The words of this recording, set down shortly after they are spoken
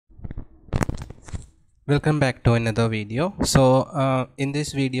Welcome back to another video. In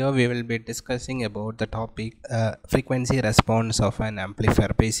this video we will be discussing about the topic frequency response of an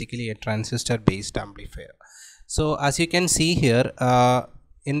amplifier, basically a transistor based amplifier. So as you can see here,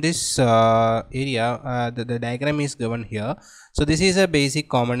 in this area, the diagram is given here. So this is a basic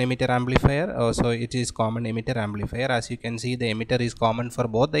common emitter amplifier. So it is common emitter amplifier. As you can see, the emitter is common for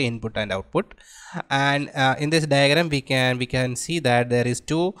both the input and output. And in this diagram we can see that there is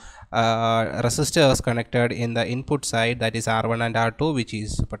two resistors connected in the input side, that is R1 and R2, which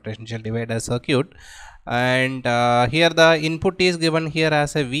is potential divider circuit. And here the input is given here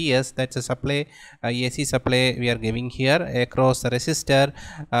as a Vs, that's a supply, AC supply we are giving here. Across the resistor,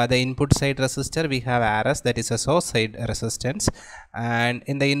 the input side resistor, we have Rs, that is a source side resistance, and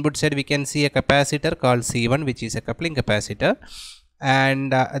in the input side we can see a capacitor called C1, which is a coupling capacitor.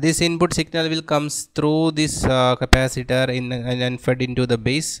 And this input signal will comes through this capacitor and fed into the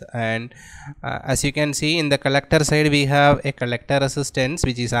base. And as you can see, in the collector side we have a collector resistance,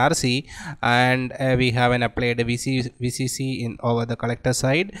 which is RC, and we have an applied VCC in over the collector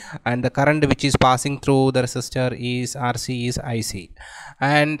side, and the current which is passing through the resistor is RC is IC.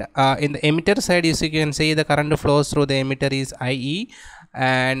 And in the emitter side, as you can see, the current flows through the emitter is IE,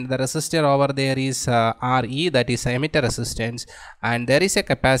 and the resistor over there is RE, that is emitter resistance, and there is a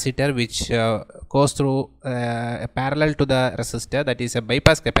capacitor which goes through parallel to the resistor, that is a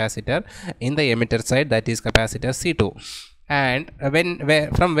bypass capacitor in the emitter side, that is capacitor C2. And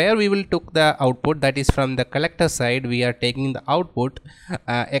from where we will took the output, that is from the collector side, we are taking the output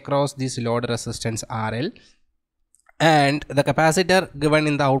across this load resistance RL. And the capacitor given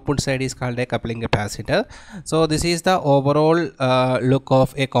in the output side is called a coupling capacitor. So this is the overall look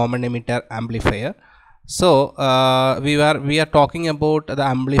of a common emitter amplifier. So we are talking about the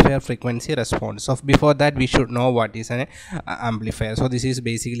amplifier frequency response. So before that, we should know what is an amplifier. So this is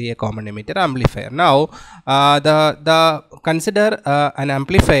basically a common emitter amplifier. Now the consider an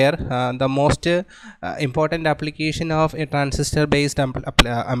amplifier, the most important application of a transistor based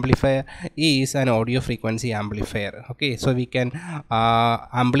amplifier is an audio frequency amplifier. Okay, so we can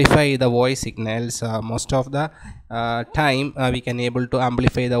amplify the voice signals. Most of the time we can able to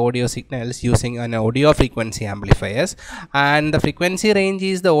amplify the audio signals using an audio frequency amplifiers, and the frequency range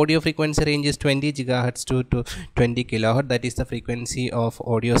is, the audio frequency range is 20 gigahertz to 20 kilohertz. That is the frequency of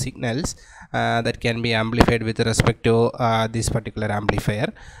audio signals that can be amplified with respect to this particular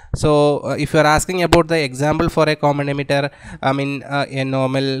amplifier. So if you are asking about the example for a common emitter, I mean a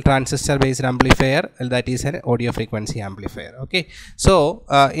normal transistor based amplifier, that is an audio frequency amplifier. Okay, so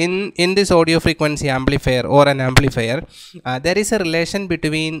in this audio frequency amplifier or an amplifier, there is a relation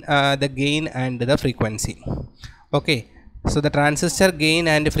between the gain and the frequency. Okay, so the transistor gain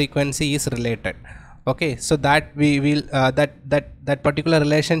and frequency is related. Okay, so that we will that particular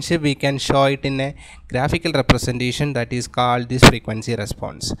relationship we can show it in a graphical representation, that is called this frequency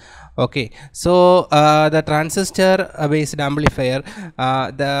response. Okay, so the transistor based amplifier,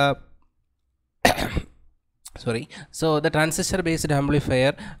 so the transistor based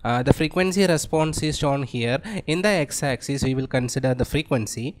amplifier, the frequency response is shown here. In the x-axis we will consider the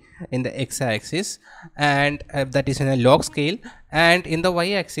frequency in the x-axis, and that is in a log scale, and in the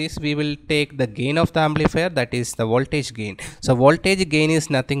y-axis we will take the gain of the amplifier, that is the voltage gain. So voltage gain is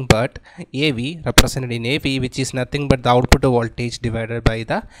nothing but AV, represented in AV, which is nothing but the output voltage divided by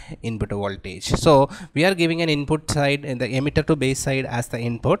the input voltage. So we are giving an input side in the emitter to base side as the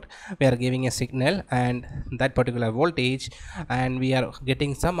input, we are giving a signal and that particular voltage, and we are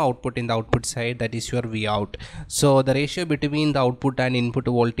getting some output in the output side, that is your V out. So the ratio between the output and input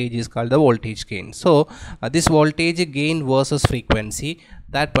voltage is called the voltage gain. So this voltage gain versus frequency,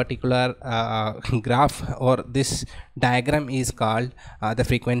 that particular graph or this diagram is called the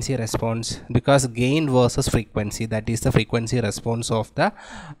frequency response, because gain versus frequency, that is the frequency response of the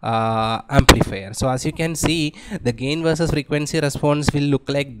amplifier. So as you can see, the gain versus frequency response will look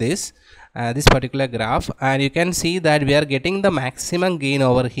like this, this particular graph, and you can see that we are getting the maximum gain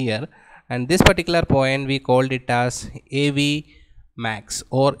over here, and this particular point we called it as AV max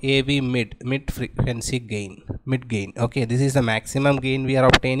or AV mid frequency gain, mid gain. Okay, this is the maximum gain we are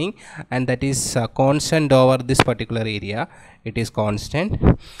obtaining, and that is constant over this particular area, it is constant.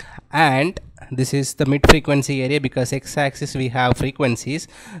 And this is the mid frequency area, because x-axis we have frequencies.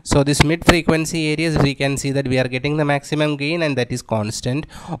 So this mid frequency areas, we can see that we are getting the maximum gain, and that is constant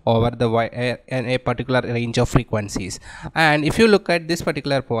over the a particular range of frequencies. And if you look at this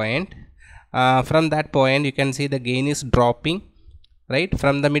particular point, from that point you can see the gain is dropping right?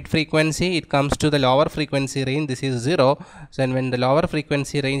 From the mid frequency it comes to the lower frequency range, this is 0. So when the lower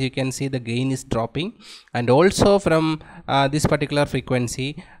frequency range, you can see the gain is dropping. And also from this particular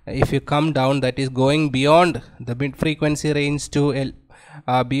frequency, if you come down, that is going beyond the mid frequency range to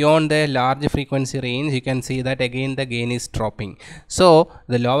beyond the large frequency range, you can see that again the gain is dropping. So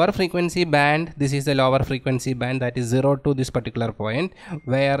the lower frequency band, this is the lower frequency band, that is 0 to this particular point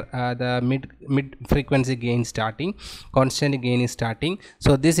where the mid frequency gain starting, constant gain is starting.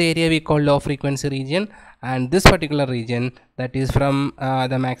 So this area we call low frequency region, and this particular region, that is from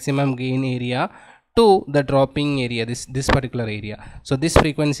the maximum gain area to the dropping area, this particular area. So this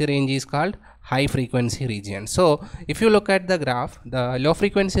frequency range is called high frequency region. So if you look at the graph, the low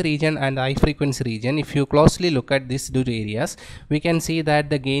frequency region and the high frequency region, if you closely look at these two areas, we can see that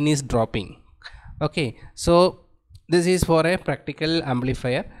the gain is dropping. Okay, so this is for a practical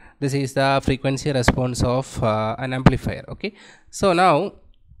amplifier. This is the frequency response of an amplifier. Okay, so now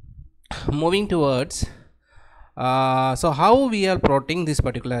moving towards so how we are plotting this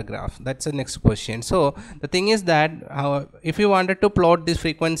particular graph, that's the next question. So the thing is that if you wanted to plot this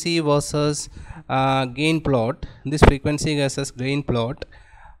frequency versus gain plot, this frequency versus gain plot,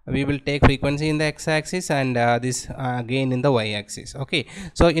 we will take frequency in the x-axis and this gain in the y-axis. Okay,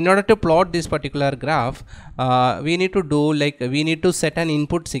 so in order to plot this particular graph, we need to do like, we need to set an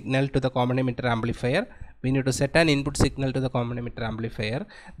input signal to the common emitter amplifier. We need to set an input signal to the common emitter amplifier.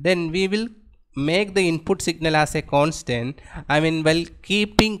 Then we will make the input signal as a constant, while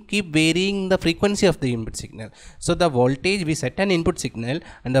keep varying the frequency of the input signal. So the voltage, we set an input signal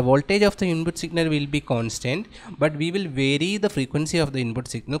and the voltage of the input signal will be constant, but we will vary the frequency of the input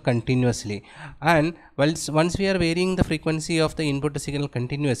signal continuously. And once we are varying the frequency of the input signal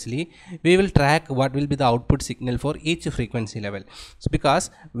continuously, we will track what will be the output signal for each frequency level. So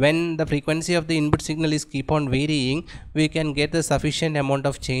because when the frequency of the input signal is keep on varying, we can get the sufficient amount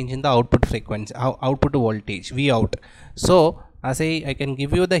of change in the output frequency, output voltage, V out. So as I can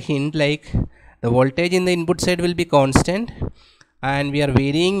give you the hint, like the voltage in the input side will be constant and we are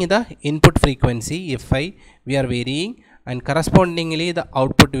varying the input frequency Fi, we are varying, and correspondingly the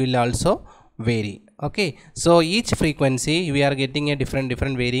output will also vary. Okay, so each frequency we are getting a different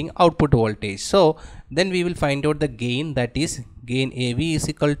varying output voltage. So then we will find out the gain, that is gain AV is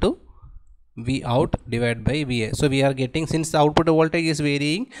equal to V out divided by VA. So we are getting, since the output voltage is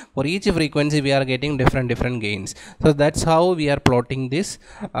varying, for each frequency we are getting different gains. So that's how we are plotting this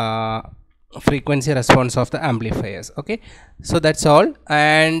frequency response of the amplifiers. Okay, so that's all.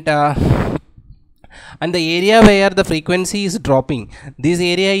 And the area where the frequency is dropping, this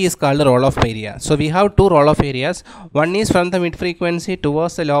area is called roll-off area. So we have two roll-off areas. One is from the mid frequency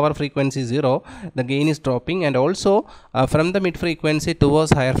towards the lower frequency 0, the gain is dropping, and also from the mid frequency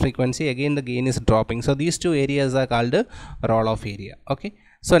towards higher frequency, again the gain is dropping. So these two areas are called roll-off area. Okay,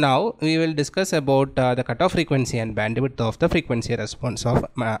 so now we will discuss about the cutoff frequency and bandwidth of the frequency response of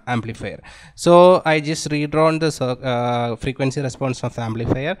amplifier. So I just redrawn the frequency response of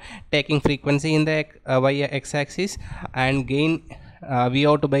amplifier, taking frequency in the y-axis and gain V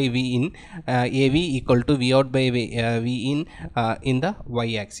out by V in, AV equal to V out by V in the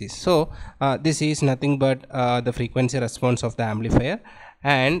y-axis. So this is nothing but the frequency response of the amplifier.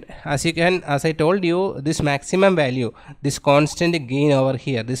 And as I told you, this maximum value, this constant gain over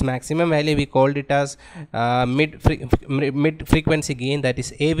here, this maximum value we called it as mid frequency gain, that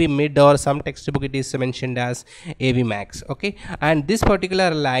is AV mid, or some textbook it is mentioned as AV max. Okay, and this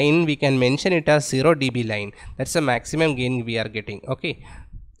particular line we can mention it as 0 dB line, that's the maximum gain we are getting. Okay,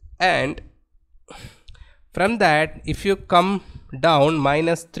 and from that, if you come down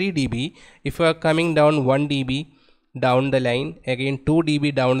minus 3 dB, if you are coming down 1 dB down the line, again 2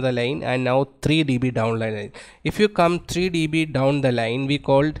 dB down the line, and now 3 dB down the line. If you come 3 dB down the line, we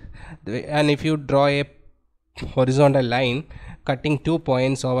called, and if you draw a horizontal line cutting 2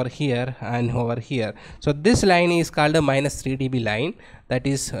 points over here and over here, so this line is called a minus 3 dB line, that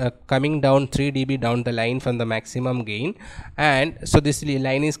is coming down 3 dB down the line from the maximum gain. And so this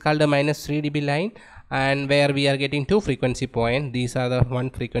line is called a minus 3 dB line, and where we are getting two frequency point. These are the one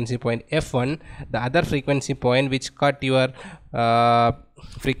frequency point F1, the other frequency point which cut your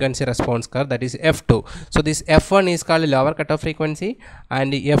frequency response curve, that is F2. So this F1 is called lower cutoff frequency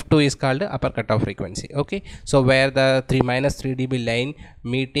and F2 is called upper cutoff frequency. Okay, so where the minus 3 dB line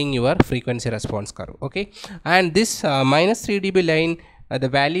meeting your frequency response curve. Okay, and this minus 3 dB line, the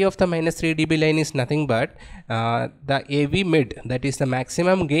value of the minus 3 dB line is nothing but the AV mid, that is the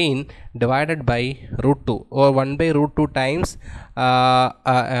maximum gain, divided by root 2, or 1 by root 2 times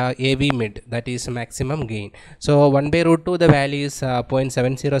AV mid, that is maximum gain. So 1 by root 2 the value is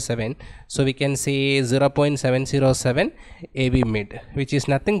 0.707, so we can say 0.707 AV mid, which is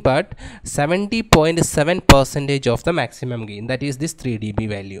nothing but 70.7 percentage of the maximum gain, that is this 3 dB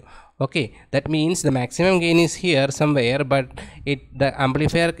value. Okay, that means the maximum gain is here somewhere, but the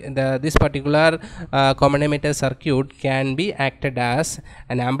amplifier, this particular common emitter circuit can be acted as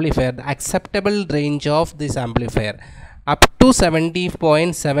an amplifier. The acceptable range of this amplifier up to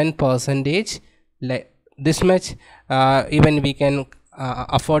 70.7 percentage, like this much, even we can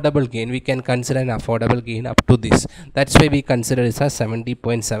affordable gain, we can consider an affordable gain up to this. That's why we consider this as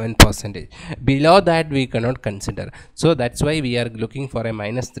 70.7 percentage. Below that we cannot consider, so that's why we are looking for a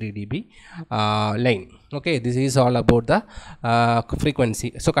minus 3 dB line. Okay, this is all about the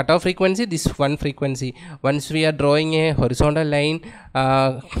frequency. So cutoff frequency, this one frequency, once we are drawing a horizontal line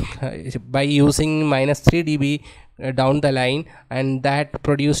by using minus 3 dB down the line, and that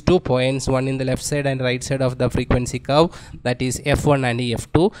produce 2 points, one in the left side and right side of the frequency curve, that is F1 and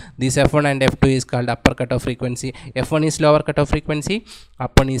F2. This F1 and F2 is called upper cutoff frequency. F1 is lower cutoff frequency,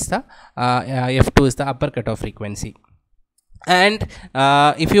 F1 is the F2 is the upper cutoff frequency. And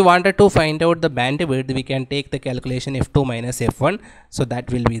if you wanted to find out the bandwidth, we can take the calculation F2 minus F1, so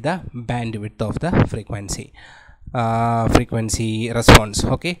that will be the bandwidth of the frequency response.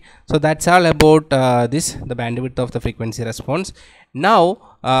 Okay, so that's all about this, the bandwidth of the frequency response.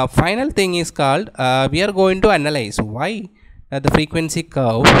 Now final thing is called we are going to analyze why the frequency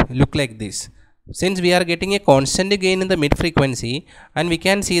curve look like this. Since we are getting a constant gain in the mid frequency, and we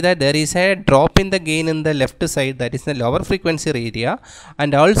can see that there is a drop in the gain in the left side, that is the lower frequency area,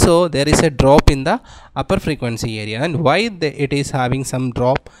 and also there is a drop in the upper frequency area. And why it is having some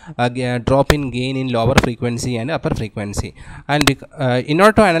drop in gain in lower frequency and upper frequency. And in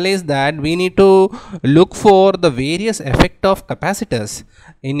order to analyze that, we need to look for the various effect of capacitors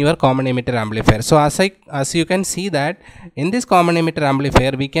in your common emitter amplifier. So as you can see that in this common emitter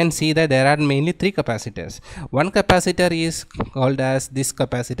amplifier, we can see that there are mainly 3 capacitors. One capacitor is called as this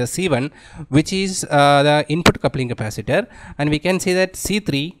capacitor C1, which is the input coupling capacitor, and we can see that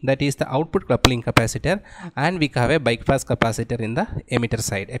C3, that is the output coupling capacitor, and we have a bypass capacitor in the emitter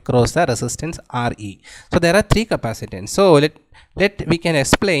side across the resistance Re. So there are 3 capacitors. So let we can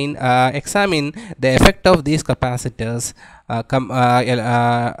examine the effect of these capacitors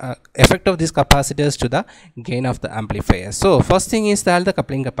to the gain of the amplifier. So first thing is the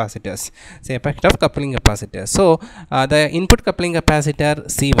coupling capacitors. So effect of coupling capacitors. So the input coupling capacitor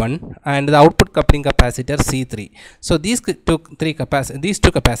C1 and the output coupling capacitor C3. So these two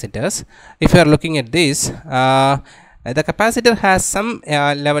capacitors, if you are looking at this, the capacitor has some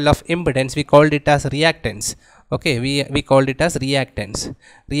level of impedance. We called it as reactance. Okay, we called it as reactance.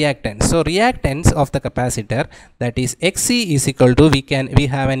 So reactance of the capacitor, that is Xc is equal to, we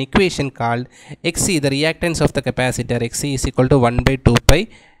have an equation called Xc, the reactance of the capacitor, Xc is equal to 1 by 2 pi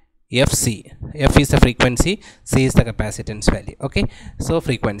Fc. F is the frequency, C is the capacitance value. Okay, so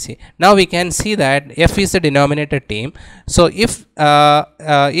frequency. Now we can see that F is the denominator term. So if the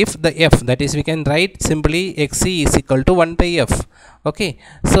F, that is, we can write simply Xc is equal to 1 by F. Okay,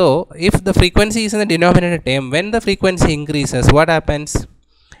 so if the frequency is in the denominator term, when the frequency increases, what happens?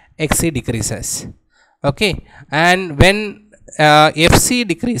 Xc decreases. Okay, and when Fc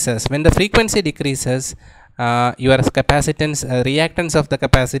decreases, when the frequency decreases, your capacitance, reactance of the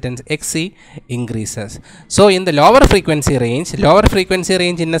capacitance Xc increases. So in the lower frequency range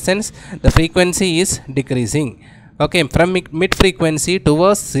in a sense, the frequency is decreasing. Okay, from mid frequency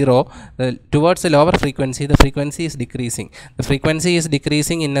towards 0, towards the lower frequency, the frequency is decreasing. The frequency is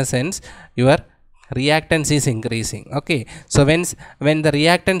decreasing in a sense, your reactance is increasing. Okay, so when the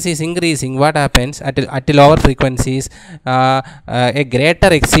reactance is increasing, what happens at lower frequencies? A greater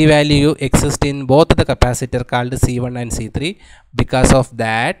Xc value exists in both the capacitor called C1 and C3. Because of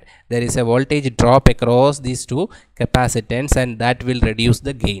that, there is a voltage drop across these two capacitance, and that will reduce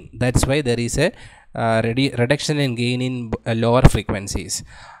the gain. That's why there is a reduction in gain in lower frequencies.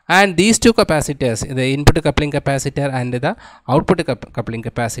 And these two capacitors, the input coupling capacitor and the output coupling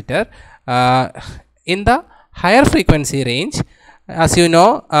capacitor, in the higher frequency range, as you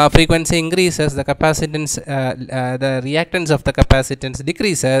know, frequency increases, the capacitance, the reactance of the capacitance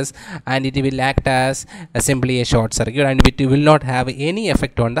decreases, and it will act as simply a short circuit, and it will not have any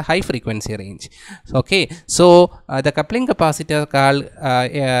effect on the high frequency range. Okay, so the coupling capacitor called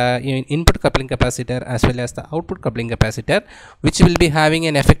input coupling capacitor as well as the output coupling capacitor, which will be having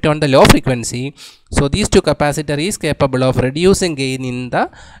an effect on the low frequency. So these two capacitor is capable of reducing gain in the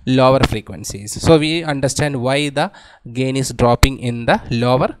lower frequencies. So we understand why the gain is dropping in the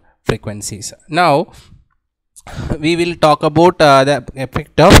lower frequencies. Now we will talk about the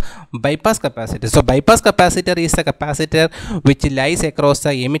effect of bypass capacitor. So bypass capacitor is the capacitor which lies across the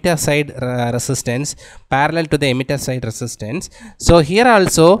emitter side resistance parallel to the emitter side resistance. So here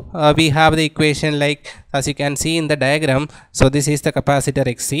also we have the equation like as you can see in the diagram. So this is the capacitor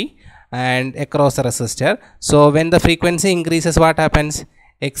Xc and across the resistor. So when the frequency increases, what happens?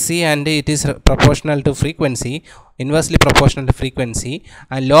 Xc, and it is proportional to frequency, inversely proportional to frequency,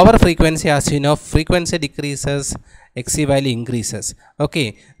 and lower frequency, as you know, frequency decreases, Xc value increases.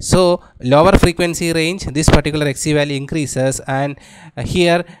 Okay, so lower frequency range, this particular Xc value increases, and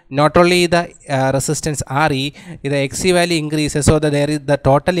here not only the resistance Re, the Xc value increases, so that there is the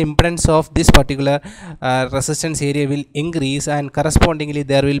total impedance of this particular resistance area will increase, and correspondingly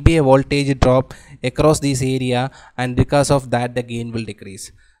there will be a voltage drop across this area, and because of that the gain will decrease.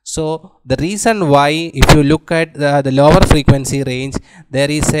 So the reason why, if you look at the lower frequency range, there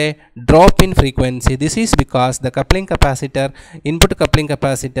is a drop in frequency. This is because the coupling capacitor, input coupling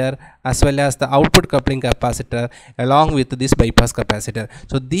capacitor, as well as the output coupling capacitor, along with this bypass capacitor.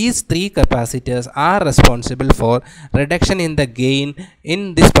 So these three capacitors are responsible for reduction in the gain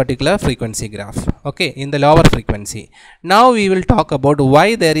in this particular frequency graph. Okay, in the lower frequency. Now we will talk about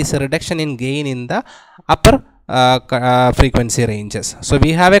why there is a reduction in gain in the upper frequency ranges. So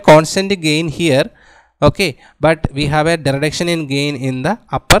we have a constant gain here, okay, but we have a reduction in gain in the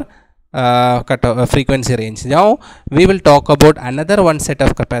upper frequency range. Now we will talk about another one set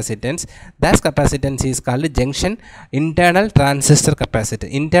of capacitance. That capacitance is called junction internal transistor capacitor.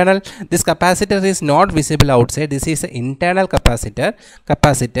 Internal, this capacitor is not visible outside. This is the internal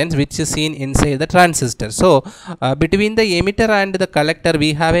capacitance which is seen inside the transistor. So between the emitter and the collector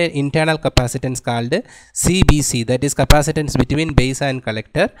we have an internal capacitance called CBC, that is capacitance between base and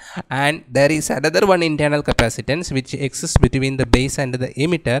collector, and there is another one internal capacitance which exists between the base and the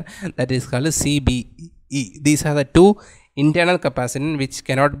emitter, that is called CBE. These are the two internal capacitance which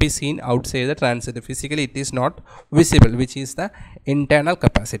cannot be seen outside the transistor. Physically it is not visible, which is the internal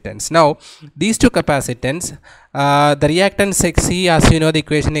capacitance. Now these two capacitance, the reactance Xc, as you know, the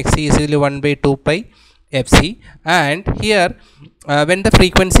equation Xc is equal to 1 by 2 pi Fc, and here when the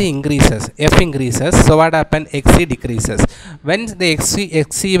frequency increases, F increases, so what happens? Xc decreases. When the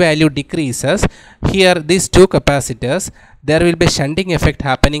Xc value decreases, here these two capacitors, there will be shunting effect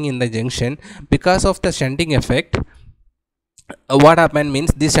happening in the junction. Because of the shunting effect, what happens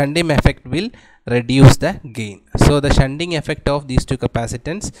means this shunting effect will reduce the gain. So the shunting effect of these two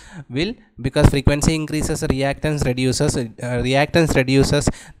capacitance will, because frequency increases, reactance reduces,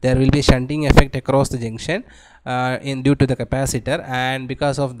 there will be shunting effect across the junction due to the capacitor, and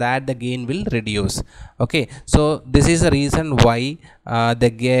because of that the gain will reduce. Okay, so this is the reason why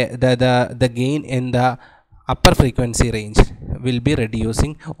the gain in the upper frequency range will be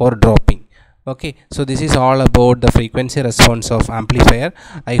reducing or dropping. Okay, so this is all about the frequency response of amplifier.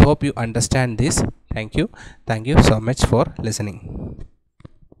 I hope you understand this. Thank you so much for listening.